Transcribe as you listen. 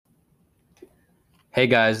Hey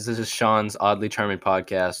guys, this is Sean's Oddly Charming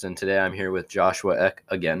podcast, and today I'm here with Joshua Eck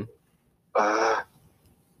again. Uh,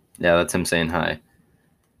 Yeah, that's him saying hi.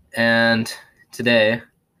 And today,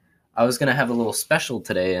 I was gonna have a little special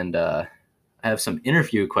today, and I have some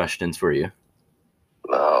interview questions for you.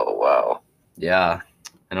 oh, wow. Yeah,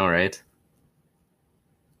 I know, right?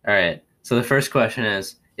 All right. So the first question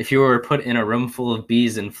is: if you were put in a room full of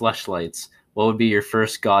bees and fleshlights, what would be your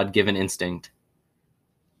first God-given instinct?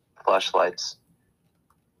 Flashlights.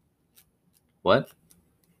 What?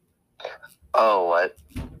 Oh, what?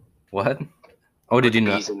 What? Oh, did you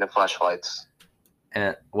know? Bees in the flashlights.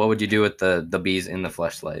 And what would you do with the bees in the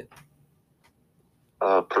fleshlight?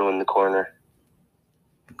 Put them in the corner.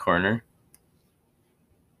 The corner?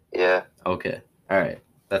 Yeah. Okay. All right.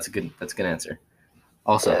 That's a good answer.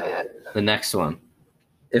 Also, Yeah. the next one.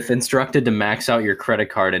 If instructed to max out your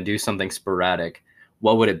credit card and do something sporadic,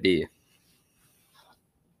 what would it be?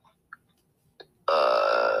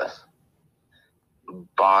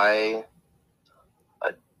 Buy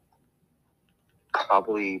a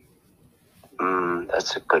probably.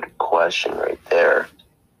 That's a good question right there.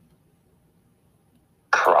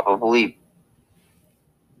 Probably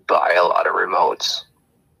buy a lot of remotes.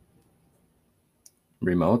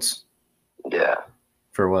 Remotes? Yeah.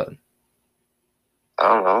 For what? I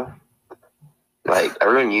don't know. Like,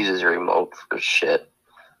 everyone uses a remote for shit.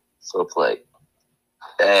 So it's like,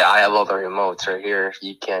 hey, I have all the remotes right here.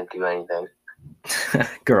 You can't do anything.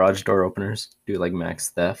 Garage door openers. Do like max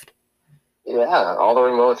theft. Yeah, all the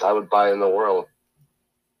remotes I would buy in the world.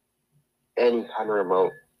 Any kind of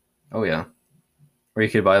remote. Oh, yeah. Or you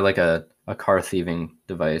could buy like a car thieving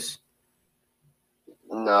device.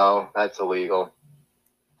 No, that's illegal.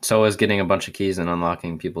 So is getting a bunch of keys and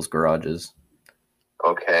unlocking people's garages.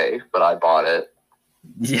 Okay, but I bought it.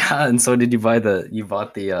 Yeah, and so did you bought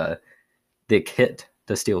the kit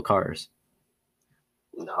to steal cars.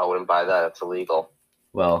 No, I wouldn't buy that. It's illegal.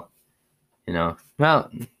 Well,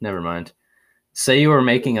 never mind. Say you are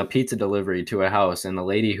making a pizza delivery to a house and the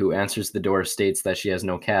lady who answers the door states that she has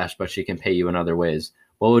no cash, but she can pay you in other ways.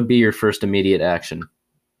 What would be your first immediate action?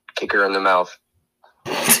 Kick her in the mouth.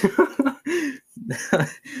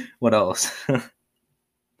 What else?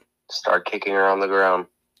 Start kicking her on the ground.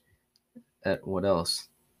 What else?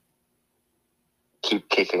 Keep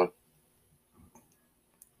kicking.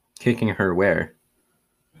 Kicking her where?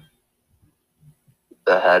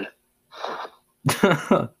 The head.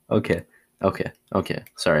 Okay.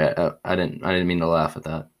 Sorry, I didn't mean to laugh at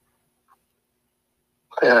that.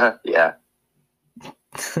 Yeah.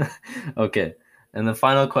 Okay. And the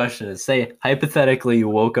final question is, say hypothetically you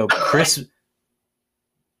woke up Chris.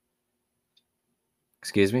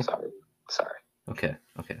 Excuse me? Sorry. Okay.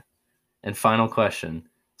 And final question.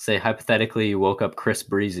 Say hypothetically you woke up Chris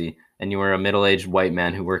Breezy and you were a middle-aged white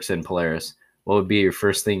man who works in Polaris. What would be your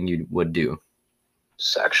first thing you would do?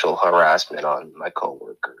 Sexual harassment on my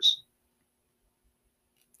coworkers.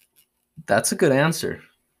 That's a good answer.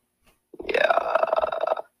 Yeah.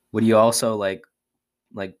 Would you also like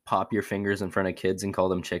pop your fingers in front of kids and call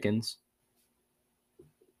them chickens?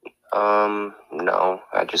 No.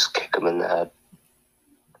 I just kick them in the head.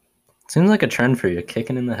 Seems like a trend for you,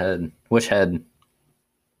 kicking in the head. Which head?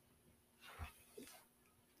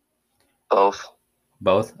 Both.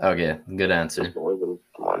 Both? Okay, good answer. More than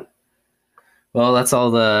one. Well, that's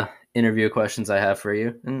all the interview questions I have for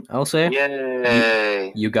you. And I'll say,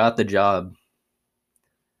 Yay! you got the job.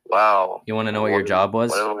 Wow. You want to know what your job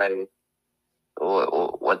was?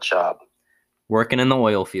 What job? Working in the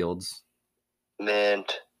oil fields.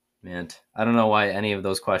 Mint. I don't know why any of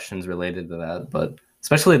those questions related to that, but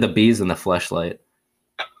especially the bees and the fleshlight.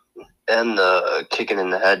 And the kicking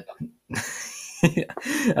in the head.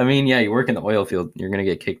 I mean, yeah, you work in the oil field, you're gonna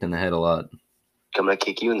get kicked in the head a lot. I'm gonna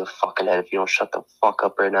kick you in the fucking head if you don't shut the fuck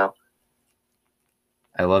up right now.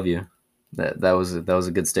 I love you. That was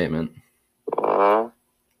a good statement. Well,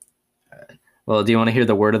 do you want to hear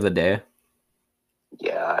the word of the day?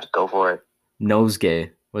 Yeah, go for it.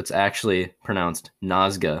 Nosegay. What's actually pronounced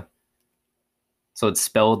Nazga. So it's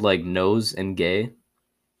spelled like nose and gay.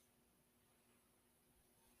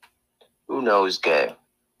 Who knows gay?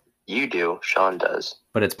 You do. Sean does.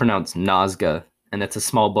 But it's pronounced Nazga, and it's a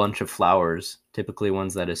small bunch of flowers, typically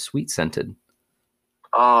ones that is sweet scented.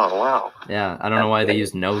 Oh, wow. Yeah, I don't know why they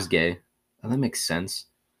use nosegay. Oh, that makes sense.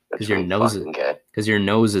 Because your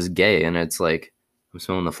nose is gay, and it's like, I'm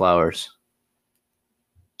smelling the flowers.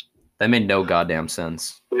 That made no goddamn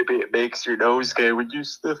sense. Maybe it makes your nose gay when you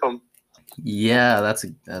sniff them. Yeah, that's a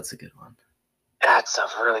good one. That's a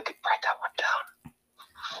really good. Write that one down.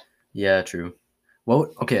 Yeah, true.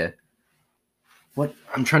 Okay. What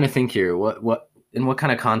I'm trying to think here. What in what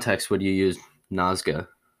kind of context would you use Nazca.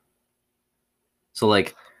 So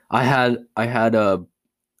like I had a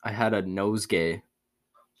nosegay,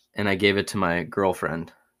 and I gave it to my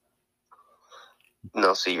girlfriend.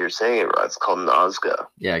 No, see, you're saying it right. It's called Nazca.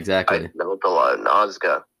 Yeah, exactly. I know a lot of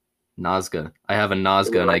Nazca. Nazca. I have a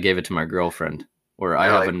Nazca, and I gave it to my girlfriend. Or I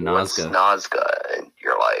have a Nazca. What's Nazca? And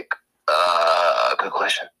you're like, good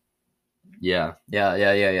question. Yeah.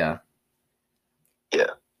 Yeah.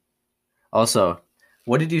 Also,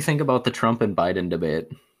 what did you think about the Trump and Biden debate?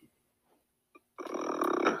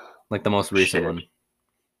 Like the most recent one.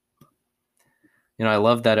 You know, I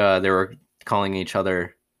love that they were calling each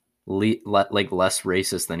other like less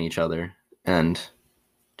racist than each other, and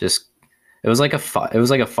just it was like a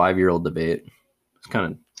 5-year-old debate. It's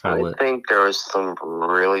kind of lit. I think there was some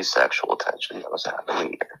really sexual tension that was happening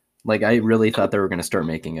here. Like I really thought they were gonna start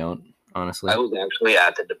making out. Honestly, I was actually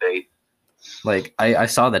at the debate. Like I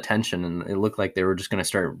saw the tension, and it looked like they were just gonna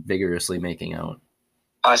start vigorously making out.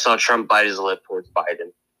 I saw Trump bite his lip towards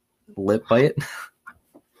Biden. Lip bite?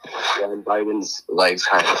 Yeah, and Biden's legs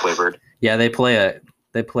kind of quivered. Yeah, they play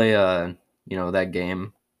you know, that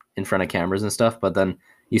game in front of cameras and stuff, but then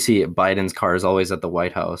you see Biden's car is always at the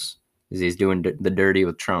White House as he's doing the dirty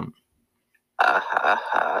with Trump.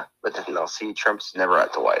 But then no, see, Trump's never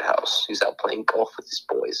at the White House. He's out playing golf with his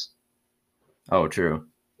boys. Oh, true.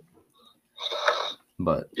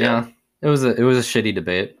 But yeah, it was a shitty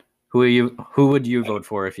debate. Who would you vote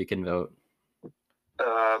for if you can vote?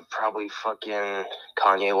 Probably fucking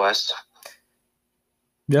Kanye West.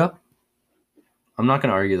 Yeah. I'm not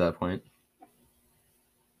gonna argue that point.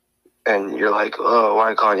 And you're like, oh,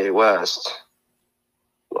 why Kanye West?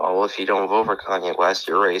 Well, if you don't vote for Kanye West,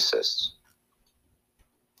 you're racist.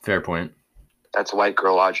 Fair point. That's white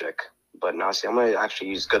girl logic. But now, see, I'm gonna actually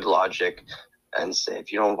use good logic and say,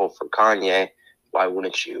 if you don't vote for Kanye, why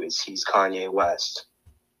wouldn't you? He's Kanye West.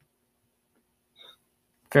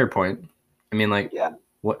 Fair point. I mean, like, yeah.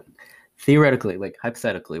 What theoretically, like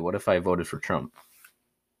hypothetically, what if I voted for Trump?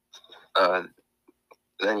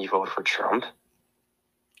 Then you vote for Trump.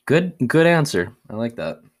 Good answer. I like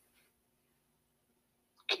that.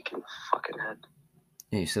 Kick in the fucking head.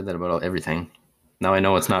 Yeah, you said that about everything. Now I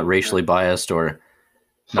know it's not racially biased or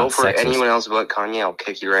not vote for sexist. Anyone else but Kanye, I'll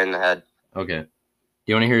kick you right in the head. Okay. Do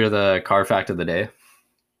you want to hear the car fact of the day?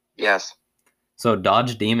 Yes. So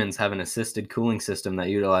Dodge Demons have an assisted cooling system that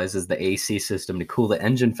utilizes the AC system to cool the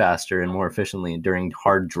engine faster and more efficiently during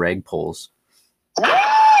hard drag pulls.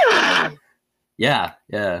 Yeah.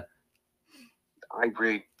 I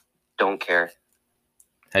really don't care.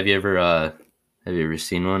 Have you ever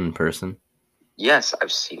seen one in person? Yes,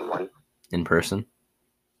 I've seen one. In person?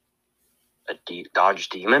 A Dodge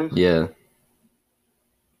Demon? Yeah.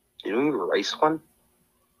 Didn't we race one?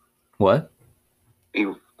 What?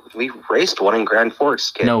 We raced one in Grand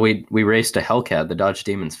Forks, kid. No, we raced a Hellcat. The Dodge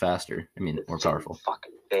Demon's faster. I mean, more powerful.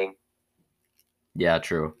 Fucking thing. Yeah,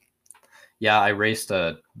 true. Yeah, I raced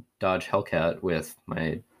a Dodge Hellcat with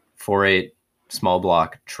my 4.8 small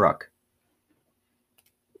block truck.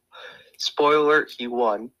 Spoiler, he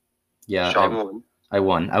won. Yeah, Sean won. I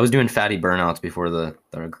won. I was doing fatty burnouts before the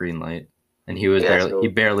green light, and he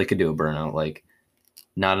barely could do a burnout. Like,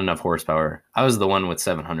 not enough horsepower. I was the one with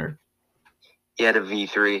 700. He had a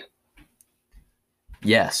V3.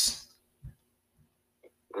 Yes.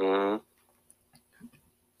 Mm.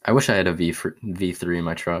 I wish I had a V3 in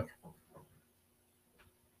my truck.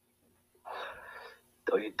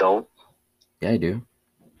 No, you don't? Yeah, I do.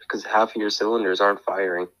 Because half of your cylinders aren't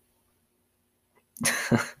firing.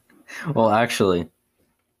 Well, actually,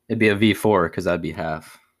 it'd be a V4 because that'd be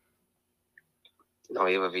half. No,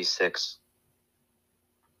 you have a V6.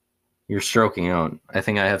 You're stroking out. I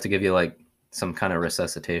think I have to give you, like, some kind of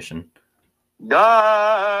resuscitation.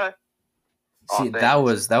 Duh! See, that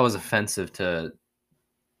was offensive to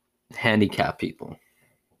handicap people.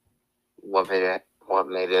 What made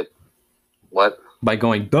it? What? By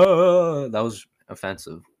going, duh! That was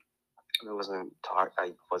offensive. I wasn't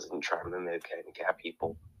trying to mimic handicap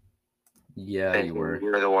people. Yeah, you were.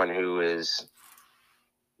 You're the one who is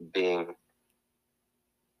being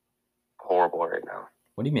horrible right now.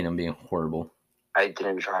 What do you mean I'm being horrible? I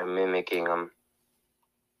didn't try mimicking them.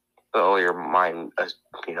 Oh, your mind,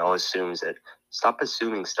 assumes it. Stop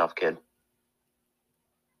assuming stuff, kid.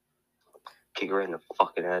 Kick her in the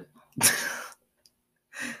fucking head.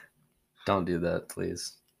 Don't do that,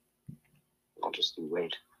 please. I'll just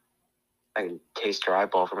wait. I can taste your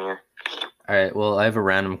eyeball from here. All right, well, I have a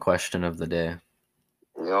random question of the day.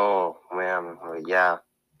 Oh, man. Yeah.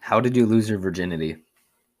 How did you lose your virginity?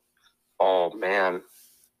 Oh, man.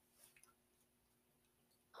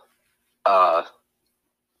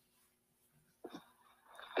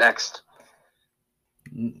 Next.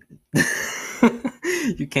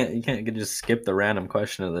 You can't just skip the random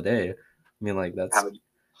question of the day. I mean, like, that's. All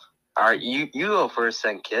right, you go first,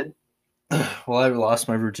 then, kid. Well, I lost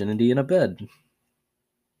my virginity in a bed.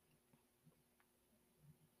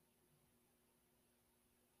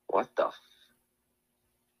 What the?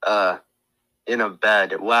 In a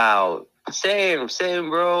bed. Wow. Same,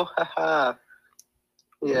 bro. Haha.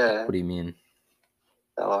 Yeah. What do you mean?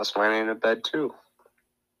 I lost mine in a bed too.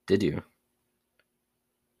 Did you?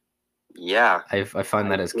 Yeah. I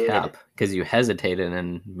find that as cap because you hesitated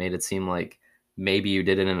and made it seem like maybe you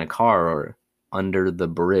did it in a car or under the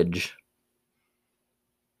bridge.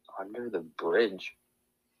 Under the bridge?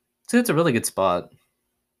 So it's a really good spot.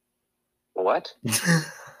 What?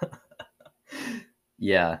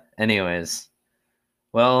 Yeah. Anyways.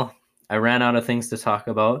 Well, I ran out of things to talk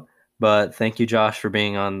about, but thank you, Josh, for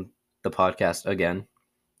being on the podcast again.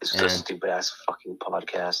 It's just a stupid ass fucking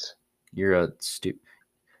podcast. You're a stupid.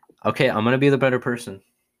 Okay, I'm gonna be the better person.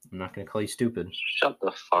 I'm not gonna call you stupid. Shut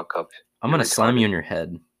the fuck up. I'm gonna slam you in your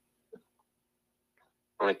head. I'm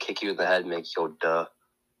gonna kick you in the head and make you go duh.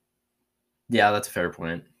 Yeah, that's a fair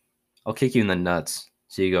point. I'll kick you in the nuts.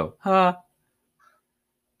 So you go, ha.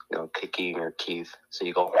 No, kick you in your teeth. So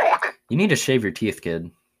you go. You need to shave your teeth,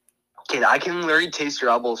 kid. Kid, I can literally taste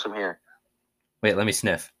your elbows from here. Wait, let me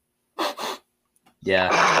sniff. Yeah.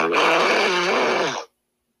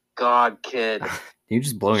 God, kid. You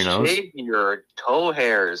just blow your nose? Shave your toe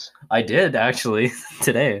hairs. I did, actually,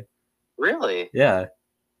 today. Really? Yeah.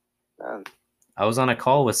 I was on a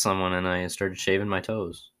call with someone and I started shaving my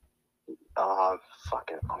toes.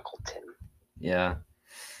 Fucking Uncle Tim. Yeah.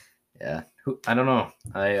 Yeah. I don't know.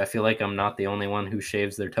 I feel like I'm not the only one who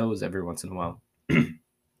shaves their toes every once in a while. I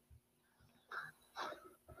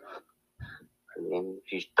mean,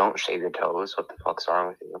 if you don't shave your toes, what the fuck's wrong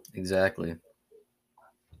with you? Exactly.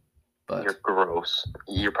 But you're gross.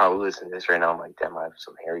 You're probably listening to this right now. I'm like, damn, I have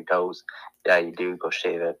some hairy toes. Yeah, you do. Go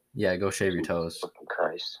shave it. Yeah, go shave your toes. Fucking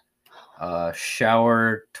Christ.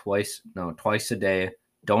 Shower twice a day.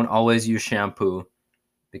 Don't always use shampoo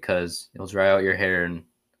because it'll dry out your hair and,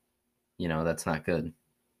 that's not good.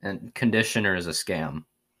 And conditioner is a scam.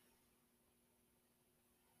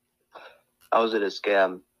 How is it a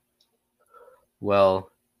scam?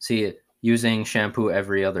 Well, see, using shampoo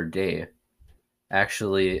every other day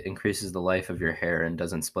actually increases the life of your hair and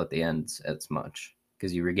doesn't split the ends as much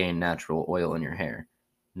because you regain natural oil in your hair.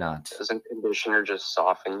 Doesn't conditioner just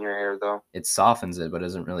soften your hair though? It softens it, but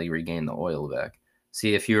doesn't really regain the oil back.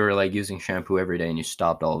 See, if you were like using shampoo every day and you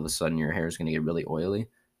stopped, all of a sudden your hair is going to get really oily.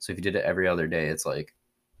 So if you did it every other day, it's like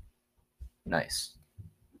nice.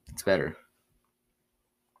 It's better.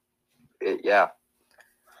 Yeah.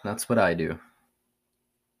 That's what I do.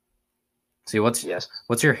 See, what's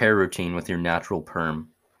your hair routine with your natural perm?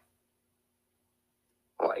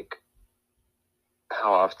 Like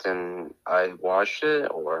how often I wash it,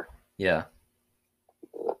 or yeah,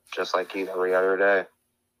 just like every other day.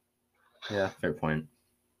 Yeah, fair point.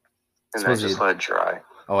 And I just let it dry.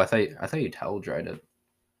 Oh, I thought you towel dried it.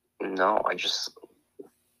 No, I just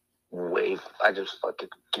wave. I just fucking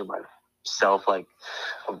give myself like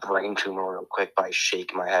a brain tumor real quick by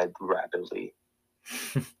shaking my head rapidly.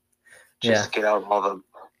 Just get out all the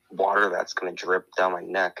water that's gonna drip down my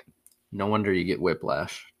neck. No wonder you get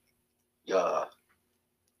whiplash. Yeah.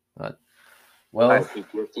 But I have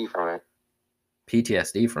PTSD from it.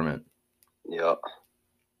 PTSD from it? Yep.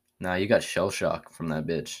 Nah, you got shell shock from that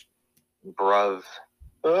bitch. Bruv.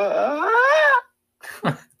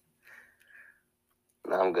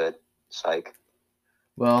 I'm good. Psych.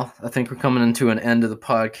 Well, I think we're coming into an end of the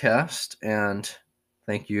podcast, and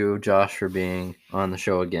thank you, Josh, for being on the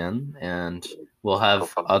show again. And we'll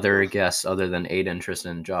have other guests other than Aiden,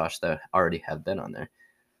 Tristan, and Josh that already have been on there.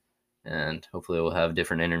 And hopefully we'll have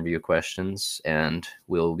different interview questions, and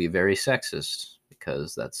we'll be very sexist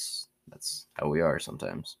because that's how we are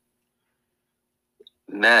sometimes.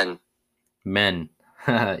 Men.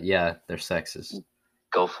 Yeah, they're sexist.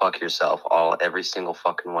 Go fuck yourself, every single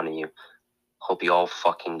fucking one of you. Hope you all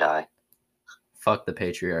fucking die. Fuck the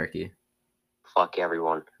patriarchy. Fuck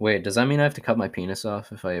everyone. Wait, does that mean I have to cut my penis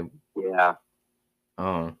off if I... Yeah.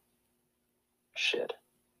 Oh. Shit.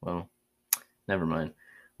 Well, never mind.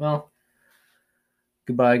 Well,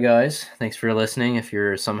 goodbye, guys. Thanks for listening. If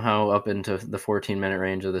you're somehow up into the 14-minute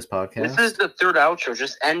range of this podcast. This is the third outro.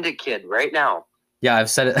 Just end it, kid, right now. Yeah,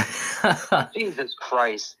 I've said it. Jesus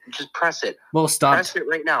Christ. Just press it. Well, stop. Press it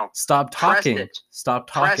right now. Stop talking. Press it. Stop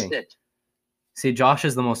talking. Press it. See, Josh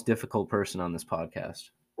is the most difficult person on this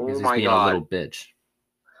podcast. Because he's being a little bitch.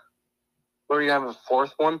 What, are you going to have a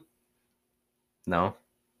fourth one? No.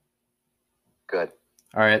 Good.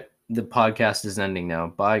 All right. The podcast is ending now.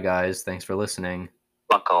 Bye, guys. Thanks for listening.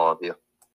 Fuck all of you.